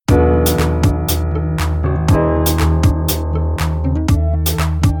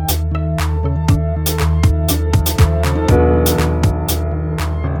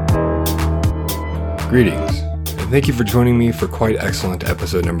Greetings, and thank you for joining me for quite excellent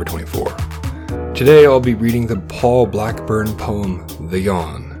episode number 24. Today I'll be reading the Paul Blackburn poem, The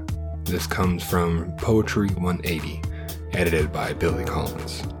Yawn. This comes from Poetry 180, edited by Billy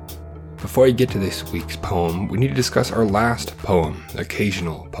Collins. Before I get to this week's poem, we need to discuss our last poem,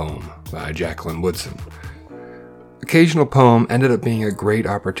 Occasional Poem, by Jacqueline Woodson. Occasional Poem ended up being a great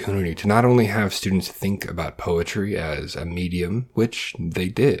opportunity to not only have students think about poetry as a medium, which they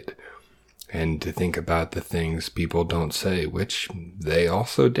did, and to think about the things people don't say, which they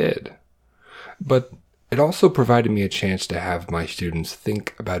also did. But it also provided me a chance to have my students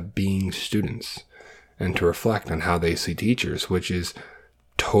think about being students, and to reflect on how they see teachers, which is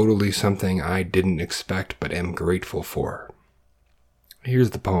totally something I didn't expect but am grateful for. Here's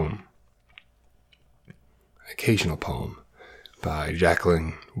the poem. Occasional Poem by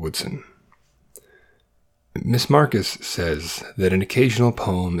Jacqueline Woodson. Miss Marcus says that an occasional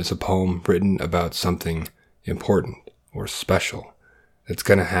poem is a poem written about something important or special that's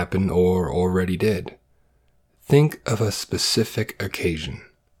going to happen or already did. Think of a specific occasion,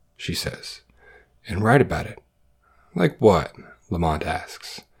 she says, and write about it. Like what? Lamont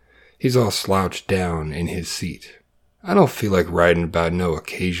asks. He's all slouched down in his seat. I don't feel like writing about no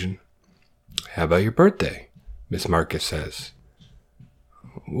occasion. How about your birthday? Miss Marcus says.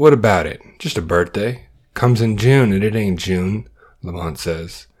 What about it? Just a birthday. Comes in June and it ain't June, Lamont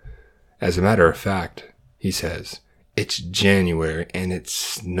says. As a matter of fact, he says, it's January and it's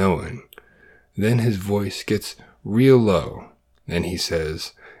snowing. Then his voice gets real low, and he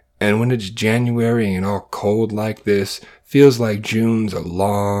says, and when it's January and all cold like this, feels like June's a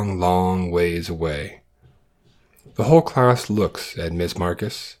long, long ways away. The whole class looks at Miss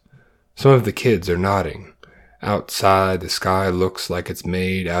Marcus. Some of the kids are nodding. Outside, the sky looks like it's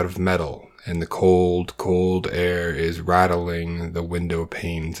made out of metal, and the cold, cold air is rattling the window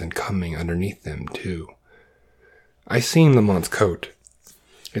panes and coming underneath them, too. I seen Lamont's coat.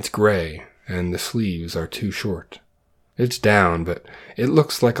 It's gray, and the sleeves are too short. It's down, but it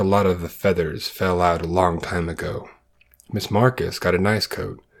looks like a lot of the feathers fell out a long time ago. Miss Marcus got a nice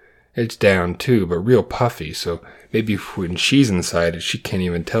coat. It's down, too, but real puffy, so maybe when she's inside it, she can't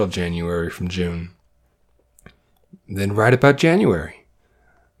even tell January from June. Then write about January,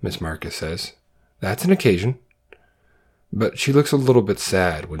 Miss Marcus says. That's an occasion. But she looks a little bit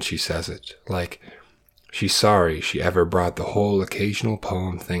sad when she says it, like she's sorry she ever brought the whole occasional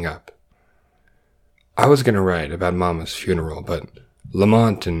poem thing up. I was going to write about Mama's funeral, but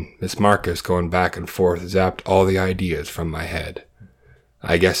Lamont and Miss Marcus going back and forth zapped all the ideas from my head.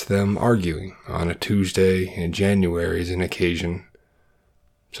 I guess them arguing on a Tuesday in January is an occasion,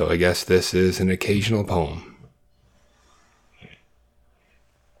 so I guess this is an occasional poem.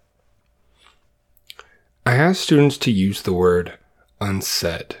 I asked students to use the word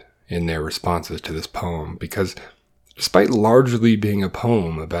unsaid in their responses to this poem because despite largely being a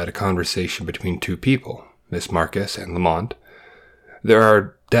poem about a conversation between two people, Miss Marcus and Lamont, there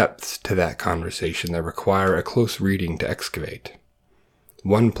are depths to that conversation that require a close reading to excavate.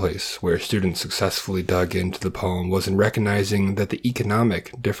 One place where students successfully dug into the poem was in recognizing that the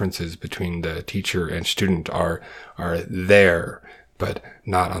economic differences between the teacher and student are there, but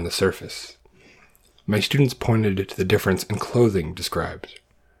not on the surface. My students pointed to the difference in clothing described.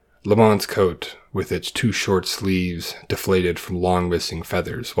 Lamont's coat, with its too short sleeves deflated from long missing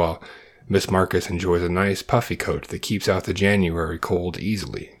feathers, while Miss Marcus enjoys a nice puffy coat that keeps out the January cold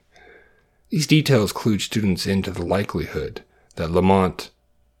easily. These details clued students into the likelihood that Lamont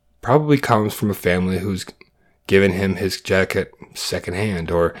probably comes from a family who's given him his jacket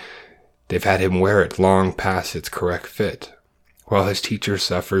secondhand, or they've had him wear it long past its correct fit, while his teacher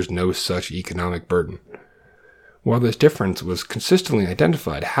suffers no such economic burden. While this difference was consistently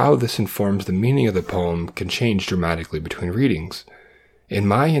identified, how this informs the meaning of the poem can change dramatically between readings. In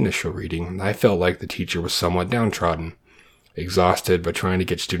my initial reading, I felt like the teacher was somewhat downtrodden, exhausted by trying to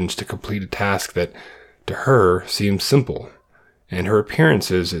get students to complete a task that, to her, seemed simple, and her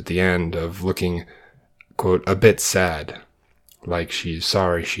appearances at the end of looking, quote, a bit sad, like she's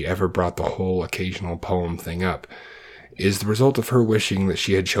sorry she ever brought the whole occasional poem thing up, is the result of her wishing that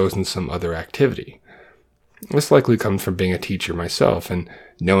she had chosen some other activity. This likely comes from being a teacher myself and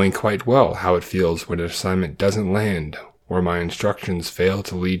knowing quite well how it feels when an assignment doesn't land or my instructions fail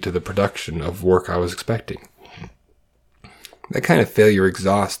to lead to the production of work I was expecting. That kind of failure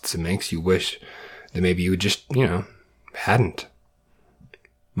exhausts and makes you wish that maybe you just, hadn't.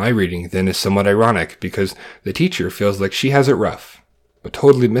 My reading then is somewhat ironic because the teacher feels like she has it rough, but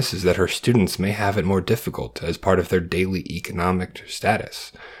totally misses that her students may have it more difficult as part of their daily economic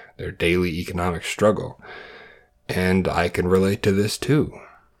status, their daily economic struggle. And I can relate to this too.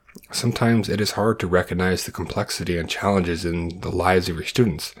 Sometimes it is hard to recognize the complexity and challenges in the lives of your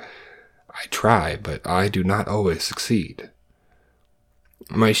students. I try, but I do not always succeed.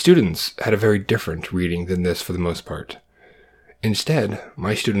 My students had a very different reading than this for the most part. Instead,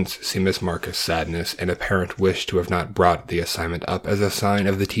 my students see Miss Marcus' sadness and apparent wish to have not brought the assignment up as a sign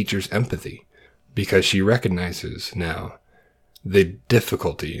of the teacher's empathy, because she recognizes now the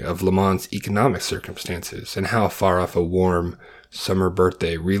difficulty of Lamont's economic circumstances and how far off a warm summer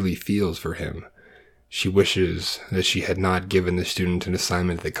birthday really feels for him. She wishes that she had not given the student an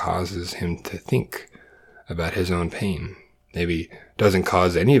assignment that causes him to think about his own pain. Maybe doesn't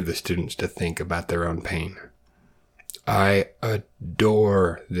cause any of the students to think about their own pain. I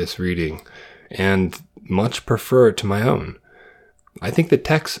adore this reading and much prefer it to my own. I think the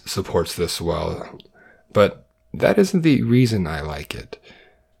text supports this well, but that isn't the reason I like it.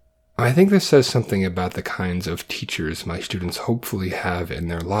 I think this says something about the kinds of teachers my students hopefully have in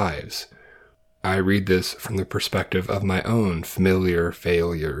their lives. I read this from the perspective of my own familiar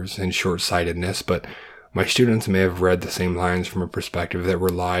failures and short-sightedness, but my students may have read the same lines from a perspective that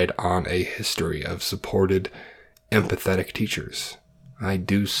relied on a history of supported, empathetic teachers. I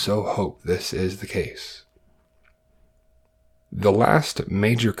do so hope this is the case. The last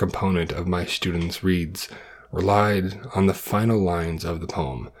major component of my students' reads relied on the final lines of the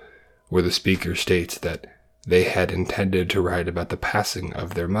poem, where the speaker states that they had intended to write about the passing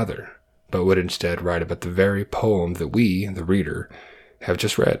of their mother, but would instead write about the very poem that we, the reader, have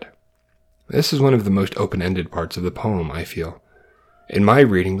just read. This is one of the most open-ended parts of the poem, I feel. In my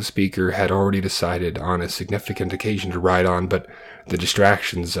reading, the speaker had already decided on a significant occasion to write on, but the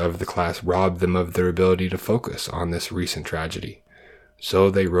distractions of the class robbed them of their ability to focus on this recent tragedy. So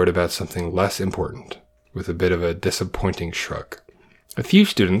they wrote about something less important, with a bit of a disappointing shrug. A few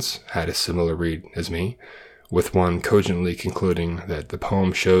students had a similar read as me, with one cogently concluding that the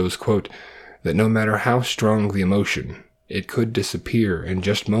poem shows, quote, that no matter how strong the emotion, it could disappear in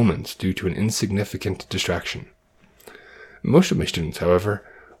just moments due to an insignificant distraction. Most of my students, however,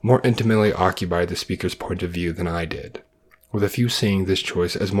 more intimately occupied the speaker's point of view than I did, with a few seeing this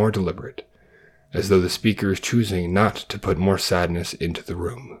choice as more deliberate, as though the speaker is choosing not to put more sadness into the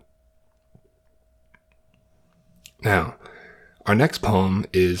room. Now, our next poem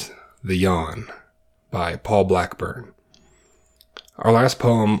is The Yawn by Paul Blackburn. Our last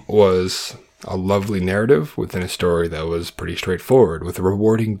poem was a lovely narrative within a story that was pretty straightforward, with a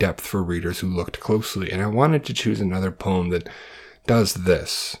rewarding depth for readers who looked closely, and I wanted to choose another poem that does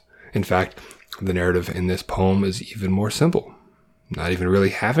this. In fact, the narrative in this poem is even more simple, not even really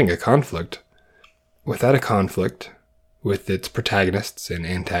having a conflict. Without a conflict, with its protagonists and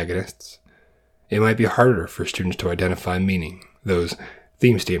antagonists, it might be harder for students to identify meaning, those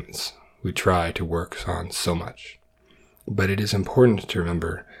theme statements we try to work on so much. But it is important to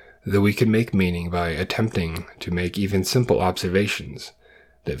remember that we can make meaning by attempting to make even simple observations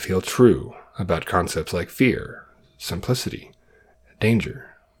that feel true about concepts like fear, simplicity,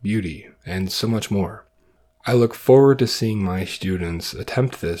 danger, beauty, and so much more. I look forward to seeing my students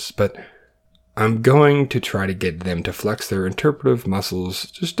attempt this, but I'm going to try to get them to flex their interpretive muscles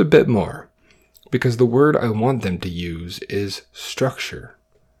just a bit more, because the word I want them to use is structure.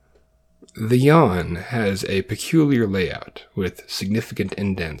 The yawn has a peculiar layout with significant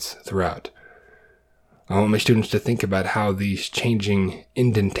indents throughout. I want my students to think about how these changing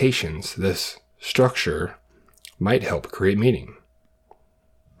indentations, this structure, might help create meaning.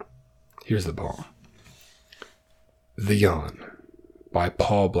 Here's the poem. The Yawn by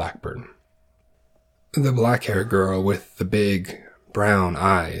Paul Blackburn. The black-haired girl with the big brown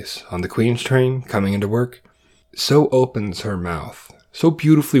eyes on the Queen's train coming into work so opens her mouth, so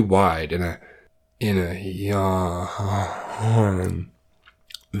beautifully wide in a yawn,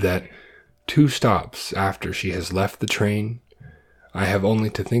 that 2 stops after she has left the train, I have only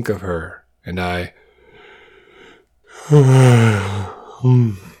to think of her, and I...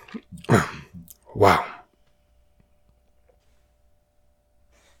 Wow.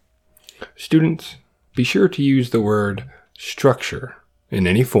 Students, be sure to use the word structure in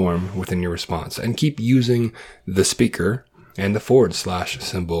any form within your response, and keep using the speaker and the /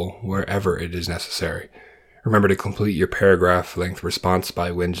 symbol wherever it is necessary. Remember to complete your paragraph-length response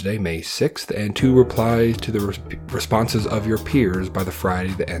by Wednesday, May 6th, and to reply to the responses of your peers by the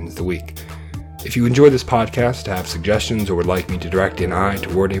Friday that ends the week. If you enjoy this podcast, have suggestions, or would like me to direct an eye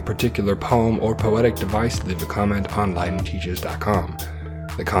toward a particular poem or poetic device, leave a comment on lightningteaches.com.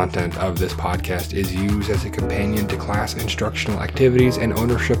 The content of this podcast is used as a companion to class instructional activities, and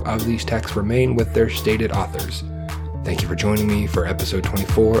ownership of these texts remain with their stated authors. Thank you for joining me for episode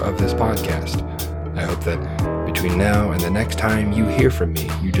 24 of this podcast. I hope that between between now and the next time you hear from me,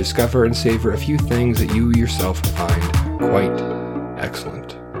 you discover and savor a few things that you yourself find quite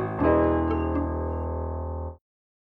excellent.